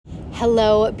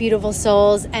Hello, beautiful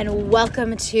souls, and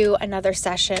welcome to another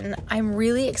session. I'm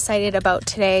really excited about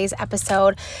today's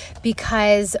episode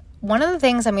because one of the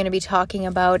things I'm going to be talking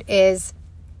about is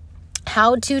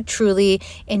how to truly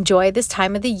enjoy this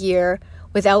time of the year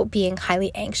without being highly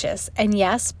anxious. And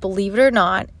yes, believe it or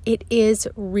not, it is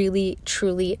really,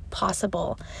 truly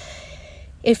possible.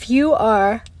 If you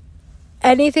are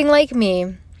anything like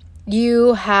me,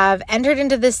 you have entered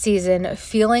into this season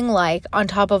feeling like on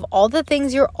top of all the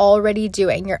things you're already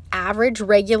doing, your average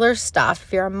regular stuff,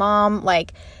 if you're a mom,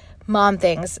 like mom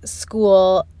things,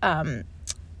 school,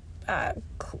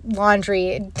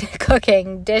 laundry,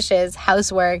 cooking, dishes,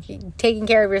 housework, taking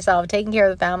care of yourself, taking care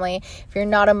of the family. If you're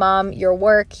not a mom, your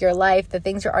work, your life, the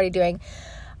things you're already doing.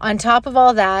 On top of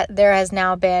all that, there has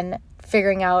now been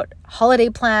figuring out holiday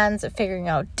plans, figuring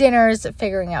out dinners,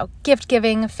 figuring out gift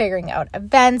giving, figuring out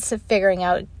events, figuring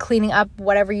out cleaning up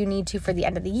whatever you need to for the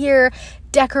end of the year,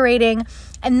 decorating.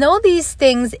 And though these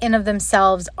things in of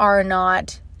themselves are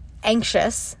not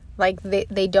anxious, like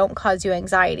they don't cause you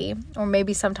anxiety, or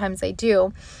maybe sometimes they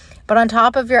do, but on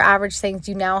top of your average things,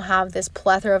 you now have this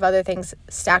plethora of other things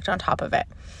stacked on top of it.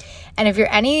 And if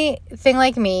you're anything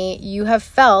like me, you have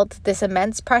felt this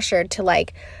immense pressure to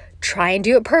try and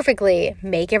do it perfectly,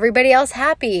 make everybody else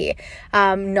happy,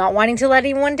 not wanting to let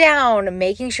anyone down,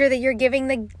 making sure that you're giving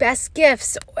the best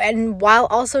gifts, and while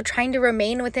also trying to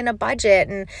remain within a budget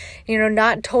and,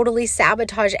 not totally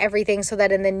sabotage everything so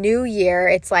that in the new year,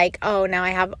 it's like, oh, now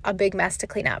I have a big mess to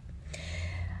clean up.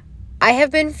 I have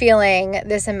been feeling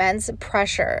this immense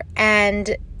pressure,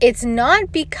 and it's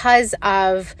not because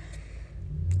of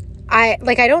I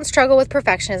don't struggle with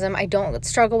perfectionism. I don't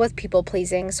struggle with people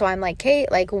pleasing. So I'm like, hey,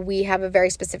 we have a very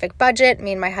specific budget.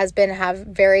 Me and my husband have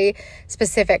very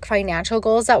specific financial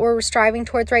goals that we're striving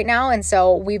towards right now. And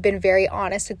so we've been very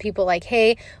honest with people like,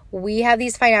 hey, we have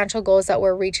these financial goals that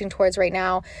we're reaching towards right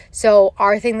now. So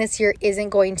our thing this year isn't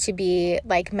going to be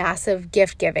massive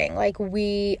gift giving. I'm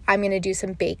going to do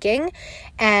some baking,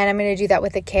 and I'm going to do that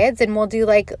with the kids, and we'll do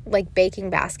like baking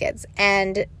baskets.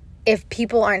 And if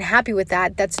people aren't happy with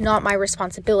that, that's not my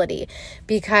responsibility,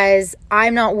 because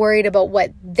I'm not worried about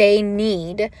what they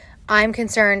need. I'm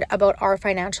concerned about our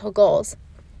financial goals.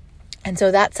 And so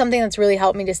that's something that's really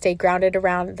helped me to stay grounded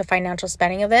around the financial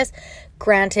spending of this.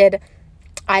 Granted,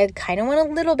 I kind of went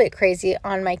a little bit crazy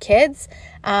on my kids,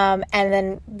 and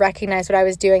then recognized what I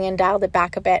was doing and dialed it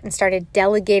back a bit and started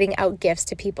delegating out gifts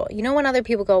to people. When other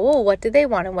people go, oh, what do they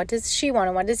want? And what does she want?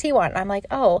 And what does he want? And I'm like,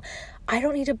 oh, I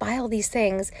don't need to buy all these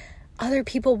things. Other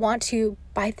people want to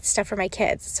buy stuff for my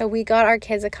kids. So we got our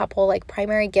kids a couple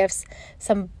primary gifts,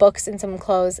 some books and some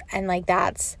clothes, and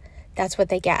that's what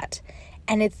they get.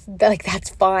 And it's that's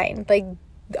fine.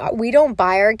 We don't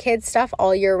buy our kids stuff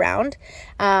all year round,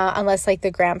 unless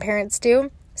the grandparents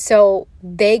do. So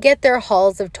they get their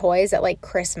hauls of toys at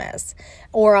Christmas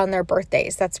or on their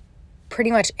birthdays. That's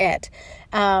pretty much it.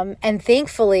 And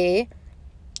thankfully,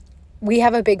 we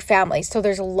have a big family, so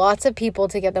there's lots of people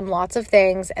to get them lots of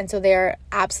things, and so they're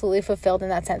absolutely fulfilled in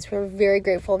that sense. We're very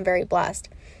grateful and very blessed.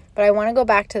 But I want to go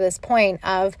back to this point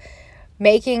of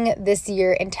making this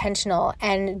year intentional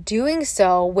and doing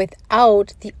so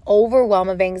without the overwhelm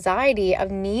of anxiety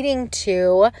of needing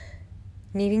to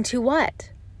what?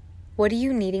 What are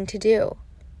you needing to do?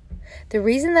 The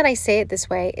reason that I say it this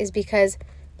way is because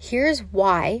here's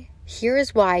why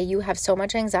you have so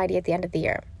much anxiety at the end of the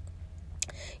year.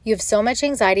 You have so much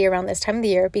anxiety around this time of the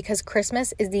year because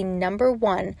Christmas is the number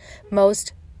one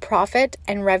most profit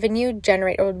and revenue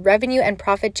and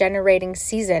profit generating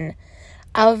season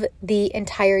of the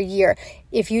entire year.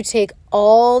 If you take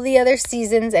all the other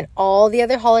seasons and all the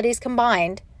other holidays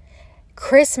combined,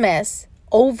 Christmas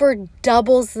over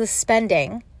doubles the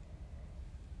spending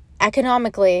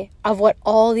economically of what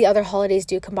all the other holidays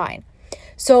do combined.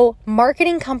 So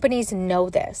marketing companies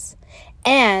know this.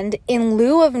 And in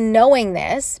lieu of knowing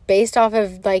this, based off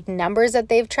of numbers that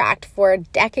they've tracked for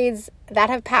decades that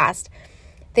have passed,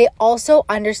 they also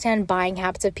understand buying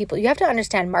habits of people. You have to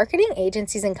understand marketing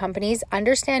agencies and companies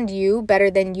understand you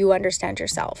better than you understand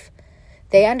yourself.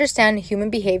 They understand human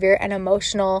behavior and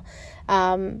emotional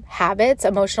habits,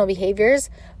 emotional behaviors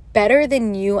better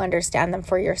than you understand them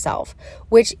for yourself,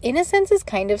 which in a sense is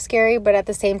kind of scary, but at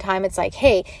the same time, it's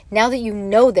hey, now that you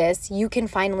know this, you can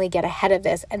finally get ahead of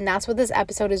this. And that's what this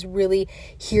episode is really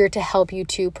here to help you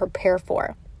to prepare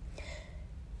for.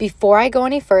 Before I go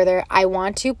any further, I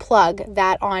want to plug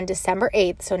that on December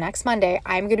 8th, so next Monday,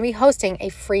 I'm going to be hosting a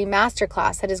free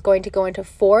masterclass that is going to go into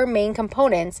 4 main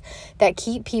components that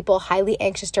keep people highly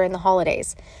anxious during the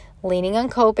holidays. Leaning on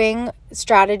coping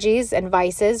strategies and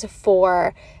vices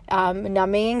for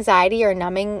numbing anxiety or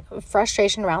numbing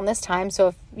frustration around this time. So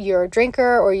if you're a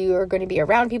drinker or you're going to be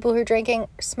around people who are drinking,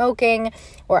 smoking,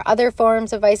 or other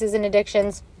forms of vices and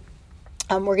addictions,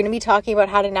 we're going to be talking about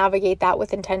how to navigate that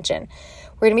with intention.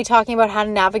 We're going to be talking about how to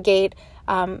navigate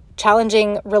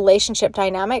challenging relationship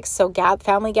dynamics. So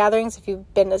family gatherings, if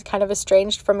you've been kind of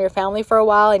estranged from your family for a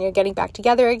while and you're getting back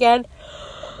together again,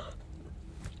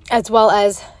 as well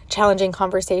as challenging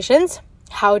conversations,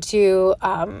 how to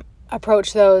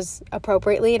approach those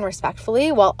appropriately and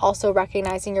respectfully while also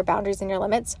recognizing your boundaries and your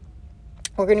limits.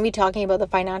 We're going to be talking about the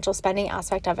financial spending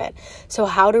aspect of it. So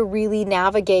how to really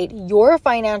navigate your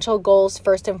financial goals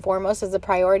first and foremost as a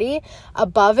priority,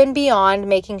 above and beyond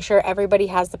making sure everybody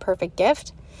has the perfect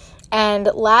gift. And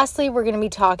lastly, we're going to be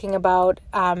talking about,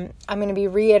 I'm going to be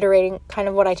reiterating kind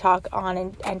of what I talk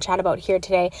on and chat about here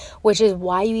today, which is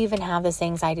why you even have this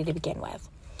anxiety to begin with.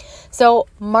 So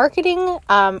marketing, or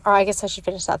I guess I should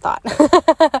finish that thought.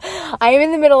 I am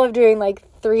in the middle of doing like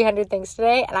 300 things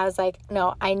today. And I was like,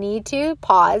 no, I need to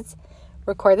pause,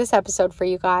 record this episode for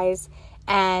you guys,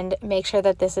 and make sure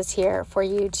that this is here for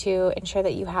you to ensure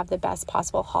that you have the best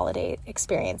possible holiday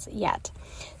experience yet.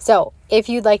 So if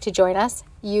you'd like to join us,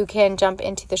 you can jump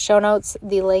into the show notes.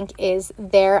 The link is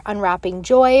there, Unwrapping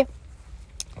Joy,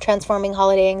 Transforming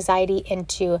Holiday Anxiety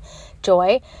into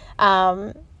Joy.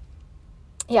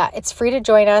 It's free to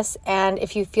join us. And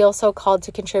if you feel so called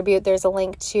to contribute, there's a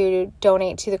link to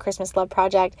donate to the Christmas Love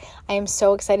Project. I am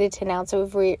so excited to announce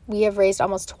that we have raised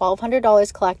almost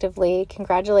 $1,200 collectively.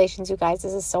 Congratulations, you guys.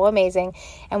 This is so amazing.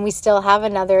 And we still have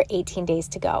another 18 days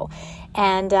to go.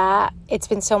 And it's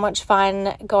been so much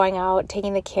fun going out,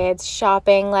 taking the kids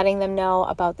shopping, letting them know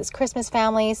about this Christmas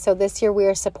family. So this year we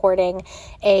are supporting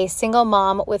a single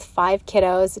mom with 5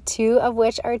 kiddos, 2 of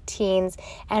which are teens,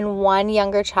 and 1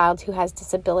 younger child who has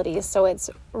disabilities. So it's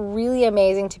really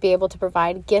amazing to be able to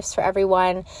provide gifts for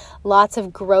everyone, lots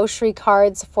of grocery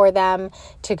cards for them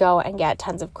to go and get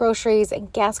tons of groceries,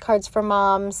 and gas cards for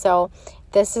mom. So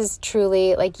this is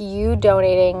truly, like, you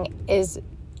donating is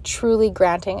truly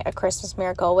granting a Christmas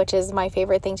miracle, which is my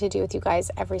favorite thing to do with you guys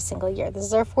every single year. This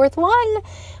is our 4th one,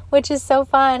 which is so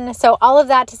fun. So all of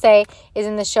that to say is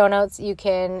in the show notes. You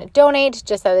can donate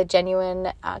just out of the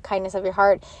genuine kindness of your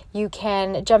heart. You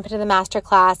can jump into the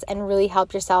masterclass and really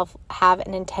help yourself have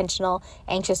an intentional,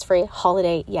 anxious-free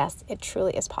holiday. Yes, it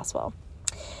truly is possible.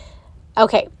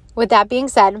 Okay, with that being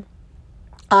said,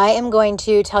 I am going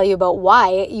to tell you about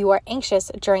why you are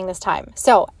anxious during this time.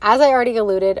 So, as I already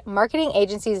alluded, marketing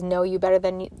agencies know you better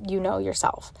than you know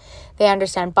yourself. They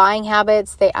understand buying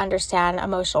habits. They understand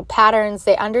emotional patterns.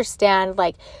 They understand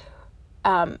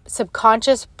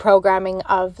subconscious programming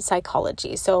of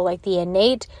psychology. So like the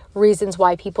innate reasons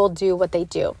why people do what they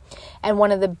do. And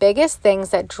one of the biggest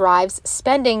things that drives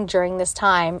spending during this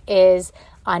time is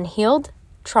unhealed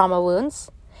trauma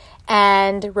wounds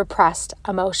and repressed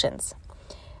emotions.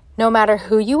 No matter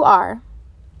who you are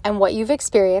and what you've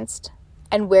experienced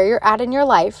and where you're at in your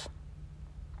life,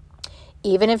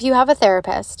 even if you have a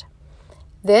therapist,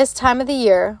 this time of the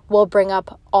year will bring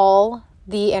up all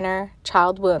the inner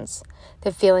child wounds,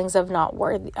 the feelings of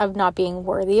not being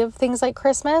worthy of things like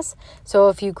Christmas. So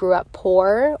if you grew up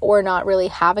poor or not really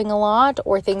having a lot,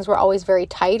 or things were always very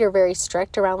tight or very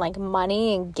strict around like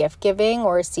money and gift giving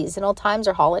or seasonal times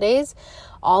or holidays,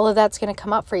 all of that's going to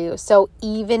come up for you. So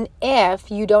even if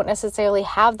you don't necessarily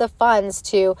have the funds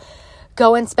to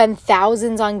go and spend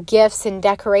thousands on gifts and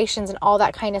decorations and all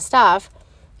that kind of stuff,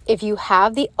 if you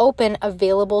have the open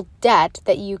available debt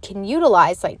that you can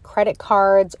utilize, like credit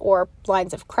cards or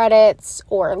lines of credits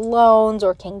or loans,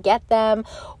 or can get them,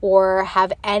 or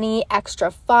have any extra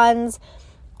funds,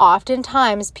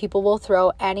 oftentimes people will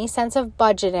throw any sense of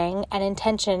budgeting and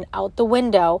intention out the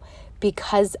window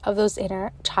because of those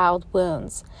inner child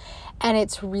wounds. And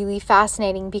it's really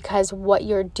fascinating because what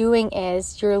you're doing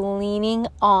is you're leaning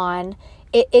on,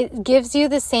 it gives you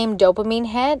the same dopamine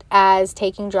hit as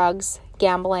taking drugs,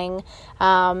 gambling,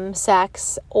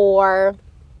 sex, or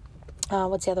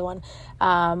what's the other one?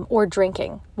 Or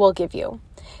drinking will give you.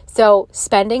 So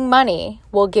spending money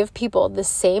will give people the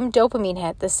same dopamine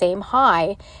hit, the same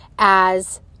high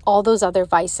as all those other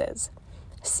vices.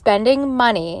 Spending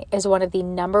money is one of the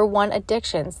number one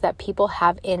addictions that people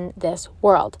have in this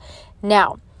world.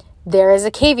 Now, there is a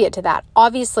caveat to that.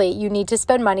 Obviously, you need to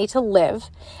spend money to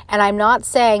live. And I'm not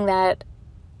saying that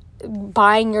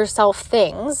buying yourself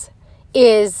things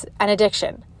is an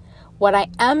addiction. What I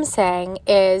am saying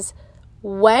is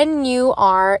when you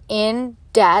are in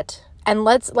debt, and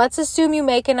let's assume you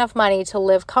make enough money to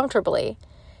live comfortably,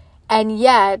 and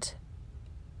yet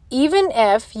even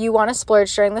if you want to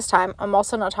splurge during this time, I'm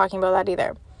also not talking about that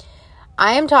either.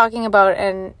 I am talking about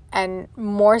and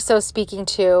more so speaking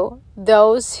to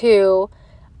those who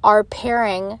are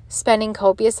pairing spending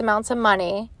copious amounts of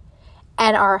money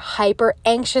and are hyper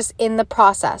anxious in the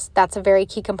process. That's a very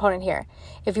key component here.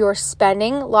 If you are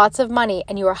spending lots of money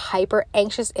and you are hyper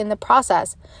anxious in the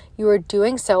process, you are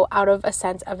doing so out of a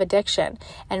sense of addiction.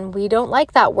 And we don't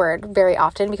like that word very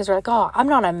often because we're like, oh, I'm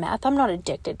not on meth. I'm not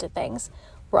addicted to things.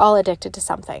 We're all addicted to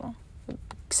something.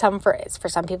 For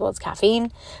some people, it's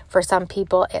caffeine. For some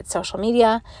people, it's social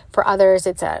media. For others,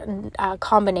 it's a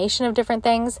combination of different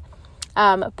things.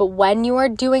 But when you are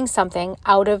doing something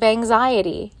out of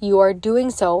anxiety, you are doing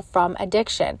so from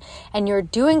addiction, and you're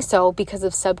doing so because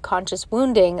of subconscious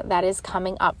wounding that is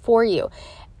coming up for you.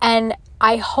 And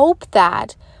I hope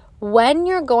that when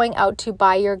you're going out to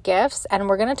buy your gifts, and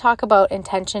we're going to talk about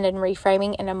intention and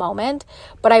reframing in a moment,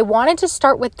 but I wanted to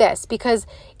start with this because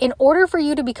in order for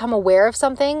you to become aware of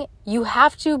something, you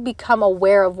have to become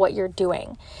aware of what you're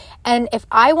doing. And if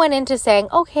I went into saying,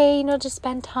 okay, just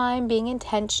spend time being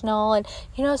intentional and,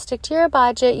 stick to your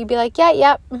budget, you'd be like,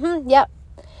 yep.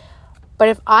 But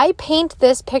if I paint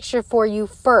this picture for you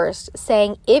first,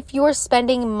 saying if you're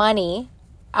spending money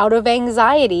out of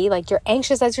anxiety, like you're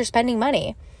anxious as you're spending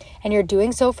money, and you're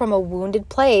doing so from a wounded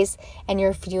place and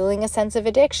you're fueling a sense of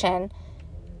addiction,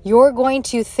 you're going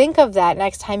to think of that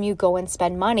next time you go and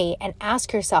spend money and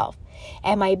ask yourself,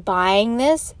 am I buying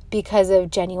this because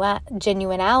of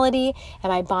genuinity?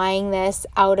 Am I buying this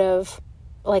out of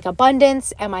like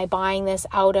abundance? Am I buying this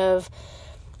out of,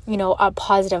 a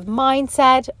positive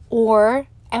mindset? Or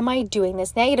am I doing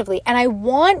this negatively? And I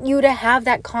want you to have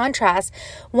that contrast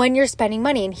when you're spending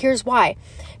money. And here's why.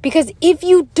 Because if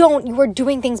you don't, you are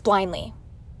doing things blindly.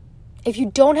 If you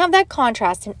don't have that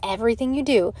contrast in everything you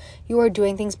do, you are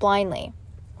doing things blindly,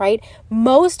 right?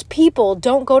 Most people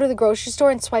don't go to the grocery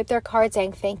store and swipe their card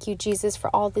saying, thank you, Jesus,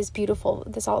 for all this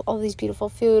beautiful, all these beautiful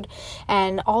food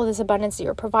and all this abundance that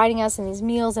you're providing us and these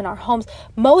meals in our homes.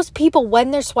 Most people, when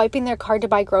they're swiping their card to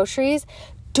buy groceries,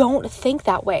 don't think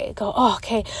that way. Go, oh,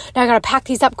 okay, now I got to pack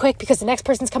these up quick because the next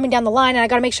person's coming down the line and I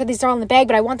got to make sure these are all in the bag,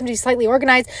 but I want them to be slightly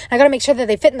organized. And I got to make sure that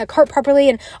they fit in the cart properly.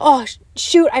 And oh,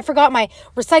 shoot, I forgot my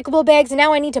recyclable bags and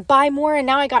now I need to buy more. And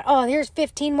now here's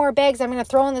 15 more bags I'm going to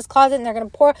throw in this closet and they're going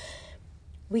to pour.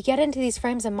 We get into these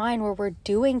frames of mind where we're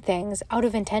doing things out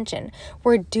of intention.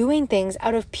 We're doing things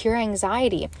out of pure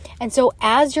anxiety. And so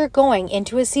as you're going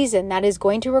into a season that is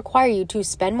going to require you to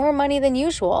spend more money than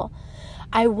usual,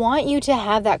 I want you to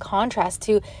have that contrast,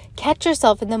 to catch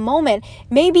yourself in the moment.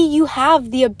 Maybe you have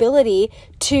the ability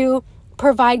to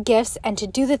provide gifts and to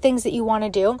do the things that you want to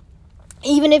do.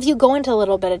 Even if you go into a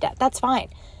little bit of debt, that's fine.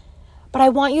 But I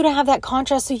want you to have that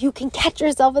contrast so you can catch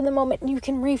yourself in the moment and you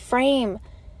can reframe.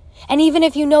 And even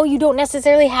if you don't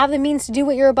necessarily have the means to do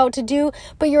what you're about to do,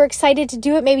 but you're excited to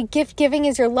do it, maybe gift giving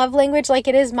is your love language like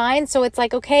it is mine. So it's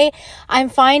like, okay, I'm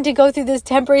fine to go through this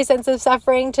temporary sense of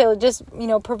suffering to just,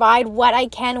 provide what I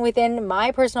can within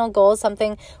my personal goals,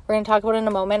 something we're going to talk about in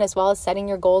a moment, as well as setting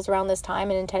your goals around this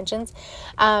time and intentions,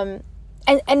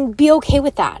 and be okay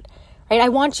with that, right? I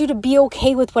want you to be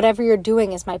okay with whatever you're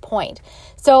doing is my point.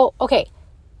 So, okay,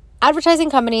 advertising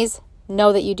companies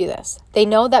know that you do this. They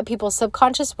know that people's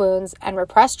subconscious wounds and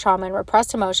repressed trauma and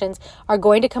repressed emotions are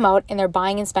going to come out in their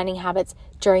buying and spending habits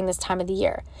during this time of the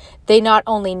year. They not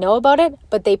only know about it,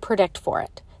 but they predict for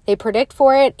it. They predict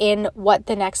for it in what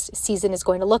the next season is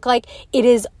going to look like. It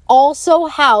is also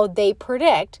how they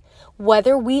predict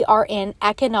whether we are in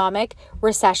economic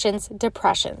recessions,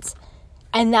 depressions.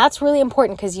 And that's really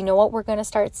important because you know what we're going to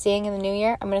start seeing in the new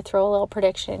year? I'm going to throw a little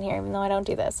prediction in here, even though I don't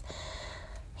do this.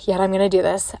 Yet I'm going to do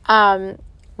this.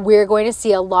 We're going to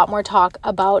see a lot more talk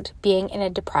about being in a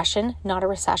depression, not a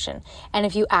recession. And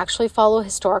if you actually follow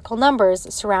historical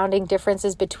numbers surrounding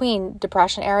differences between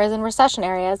depression eras and recession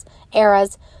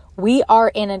eras, we are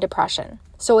in a depression.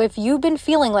 So if you've been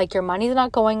feeling like your money's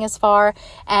not going as far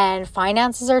and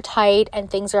finances are tight and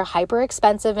things are hyper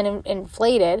expensive and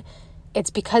inflated,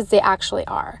 it's because they actually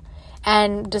are.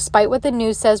 And despite what the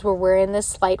news says where we're in this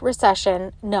slight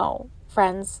recession, no,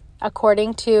 friends,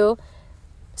 according to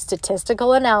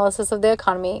statistical analysis of the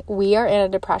economy, we are in a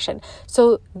depression.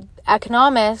 So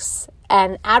economics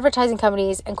and advertising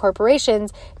companies and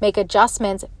corporations make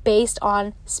adjustments based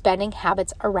on spending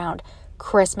habits around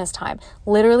Christmas time.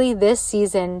 Literally, this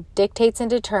season dictates and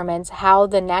determines how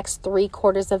the next 3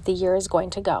 quarters of the year is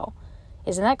going to go.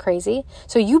 Isn't that crazy?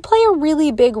 So you play a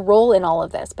really big role in all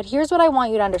of this. But here's what I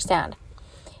want you to understand.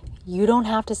 You don't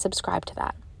have to subscribe to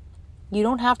that. You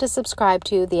don't have to subscribe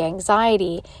to the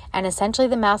anxiety and essentially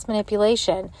the mass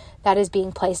manipulation that is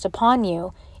being placed upon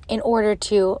you in order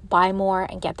to buy more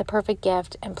and get the perfect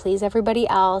gift and please everybody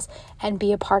else and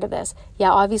be a part of this.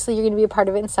 Yeah, obviously you're going to be a part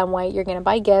of it in some way. You're going to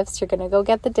buy gifts. You're going to go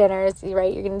get the dinners,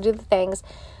 right? You're going to do the things,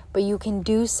 but you can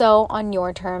do so on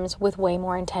your terms with way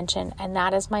more intention. And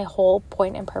that is my whole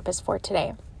point and purpose for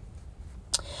today.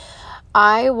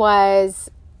 I'm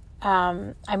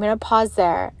going to pause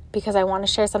there because I want to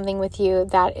share something with you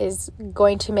that is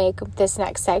going to make this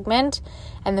next segment,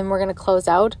 and then we're going to close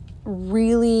out,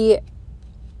 really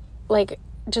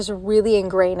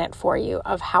ingrain it for you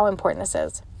of how important this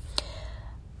is.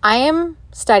 I am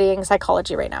studying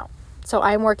psychology right now. So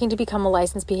I'm working to become a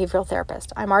licensed behavioral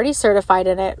therapist. I'm already certified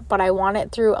in it, but I want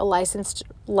it through a licensed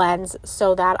lens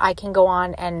so that I can go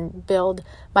on and build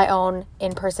my own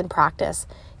in-person practice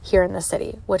here in the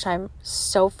city, which I'm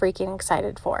so freaking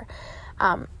excited for.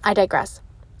 I digress.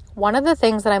 One of the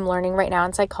things that I'm learning right now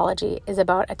in psychology is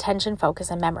about attention,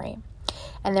 focus, and memory.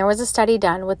 And there was a study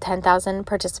done with 10,000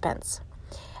 participants.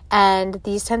 And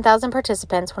these 10,000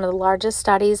 participants, one of the largest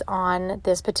studies on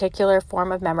this particular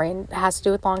form of memory, and it has to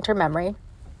do with long-term memory,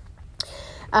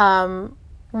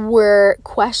 were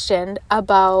questioned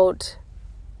about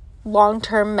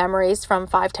long-term memories from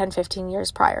 5, 10, 15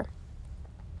 years prior.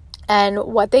 And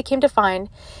what they came to find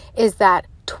is that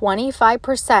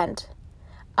 25%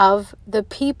 of the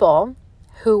people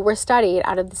who were studied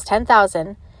out of this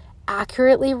 10,000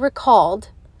 accurately recalled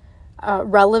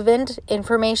relevant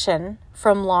information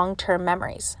from long-term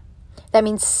memories. That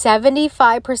means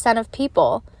 75% of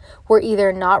people were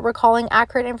either not recalling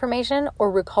accurate information or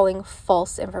recalling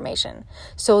false information.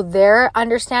 So their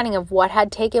understanding of what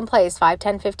had taken place 5,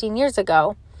 10, 15 years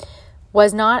ago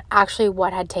was not actually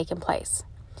what had taken place.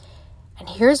 And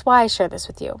here's why I share this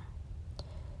with you.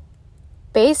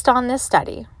 Based on this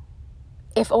study,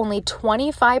 if only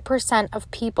 25%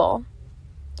 of people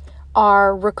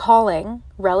are recalling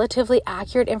relatively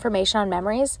accurate information on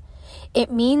memories,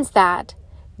 it means that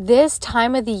this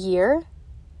time of the year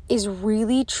is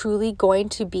really, truly going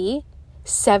to be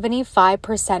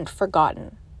 75%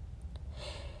 forgotten.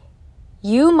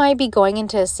 You might be going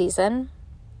into a season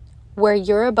where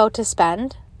you're about to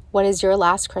spend what is your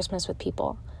last Christmas with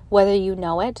people, whether you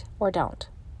know it or don't.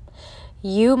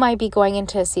 You might be going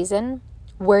into a season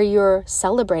where you're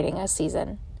celebrating a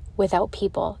season without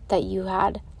people that you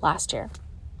had last year.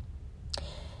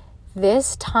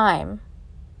 This time,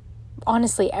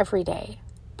 honestly, every day,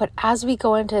 but as we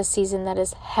go into a season that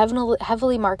is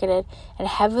heavily marketed and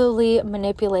heavily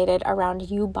manipulated around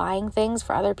you buying things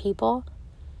for other people,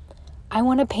 I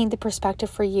want to paint the perspective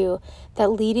for you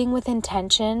that leading with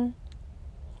intention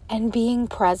and being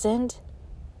present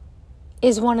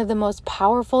is one of the most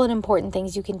powerful and important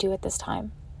things you can do at this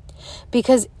time.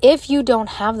 Because if you don't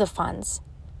have the funds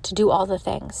to do all the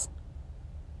things,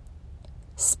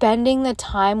 spending the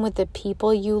time with the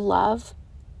people you love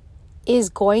is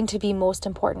going to be most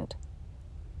important.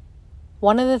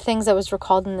 One of the things that was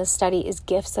recalled in this study is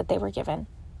gifts that they were given.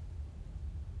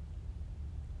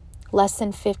 Less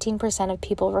than 15% of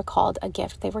people recalled a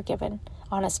gift they were given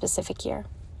on a specific year.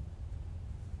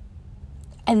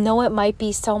 And though it might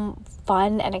be so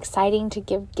fun and exciting to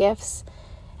give gifts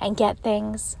and get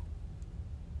things,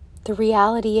 the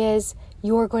reality is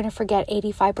you're going to forget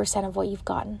 85% of what you've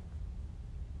gotten.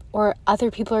 Or other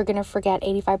people are going to forget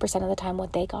 85% of the time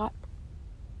what they got.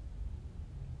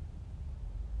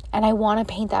 And I want to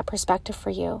paint that perspective for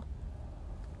you.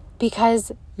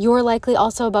 Because you're likely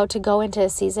also about to go into a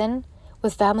season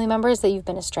with family members that you've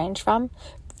been estranged from,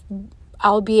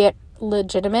 albeit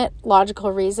legitimate,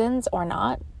 logical reasons or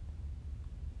not.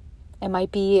 It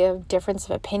might be a difference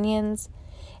of opinions.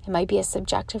 It might be a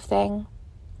subjective thing.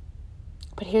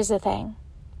 But here's the thing.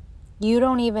 You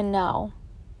don't even know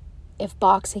if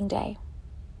Boxing Day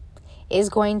is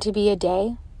going to be a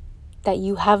day that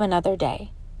you have another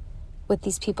day with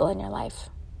these people in your life.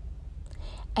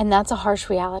 And that's a harsh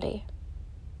reality,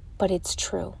 but it's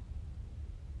true.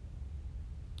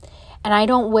 And I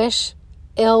don't wish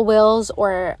ill wills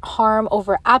or harm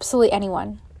over absolutely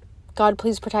anyone. God,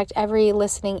 please protect every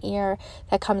listening ear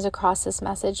that comes across this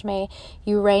message. May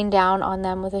you rain down on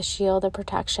them with a shield of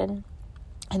protection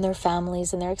and their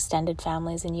families and their extended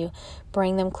families, and you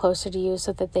bring them closer to you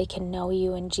so that they can know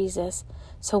you in Jesus.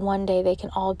 So one day they can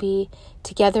all be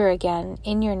together again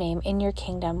in your name, in your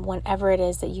kingdom, whenever it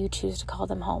is that you choose to call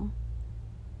them home.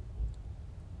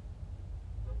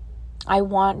 I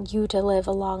want you to live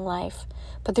a long life,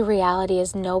 but the reality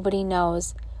is nobody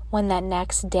knows when that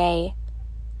next day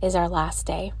is our last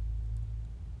day.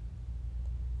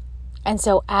 And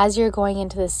so as you're going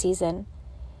into this season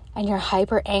and you're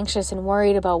hyper anxious and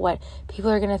worried about what people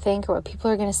are going to think or what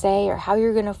people are going to say or how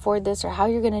you're going to afford this or how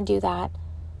you're going to do that,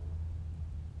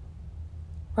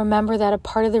 Remember that a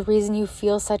part of the reason you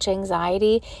feel such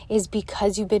anxiety is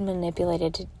because you've been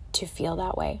manipulated to feel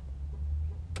that way.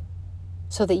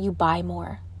 So that you buy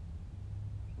more.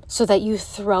 So that you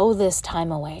throw this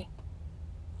time away.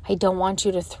 I don't want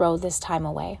you to throw this time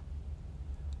away.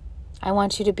 I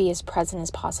want you to be as present as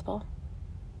possible.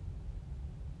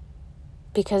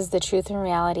 Because the truth and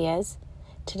reality is,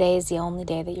 today is the only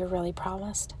day that you're really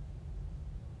promised.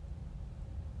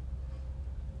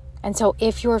 And so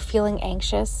if you're feeling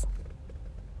anxious,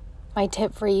 my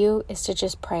tip for you is to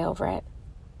just pray over it.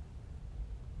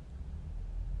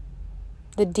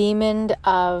 The demon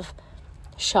of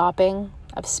shopping,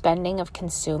 of spending, of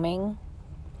consuming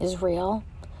is real.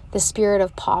 The spirit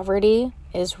of poverty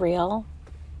is real.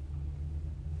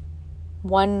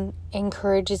 One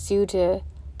encourages you to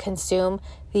consume.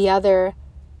 The other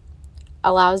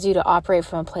allows you to operate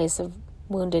from a place of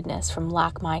woundedness, from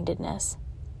lack-mindedness.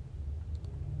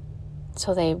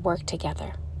 So they work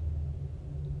together.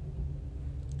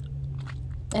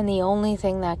 And the only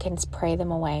thing that can pray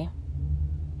them away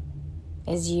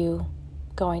is you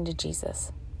going to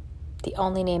Jesus. The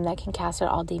only name that can cast out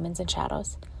all demons and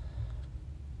shadows.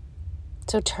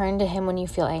 So turn to him when you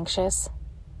feel anxious.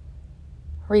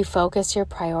 Refocus your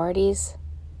priorities.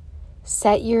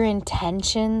 Set your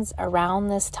intentions around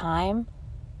this time.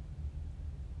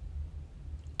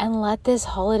 And let this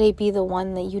holiday be the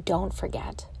one that you don't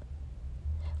forget.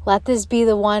 Let this be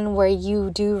the one where you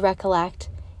do recollect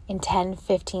in 10,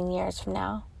 15 years from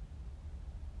now.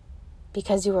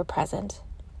 Because you were present.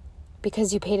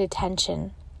 Because you paid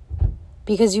attention.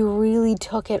 Because you really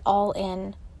took it all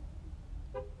in.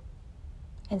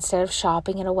 Instead of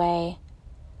shopping it away,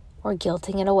 or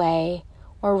guilting it away,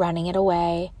 or running it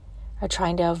away, or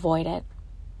trying to avoid it.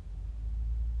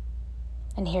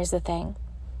 And here's the thing.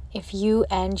 If you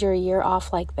end your year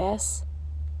off like this,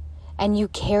 and you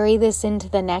carry this into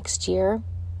the next year,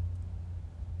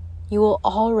 you will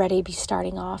already be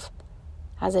starting off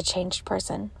as a changed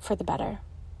person for the better.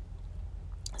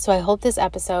 So I hope this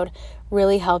episode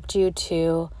really helped you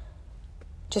to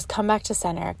just come back to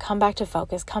center, come back to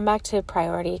focus, come back to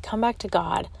priority, come back to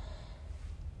God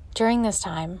during this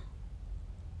time.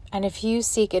 And if you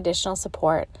seek additional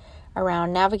support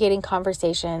around navigating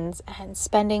conversations and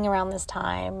spending around this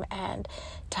time and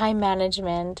time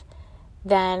management,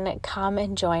 then come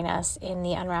and join us in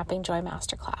the Unwrapping Joy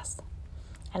Masterclass.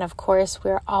 And of course,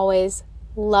 we're always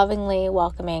lovingly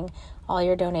welcoming all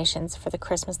your donations for the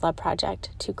Christmas Love Project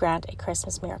to grant a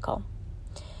Christmas miracle.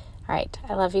 All right,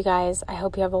 I love you guys. I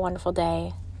hope you have a wonderful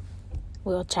day.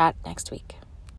 We will chat next week.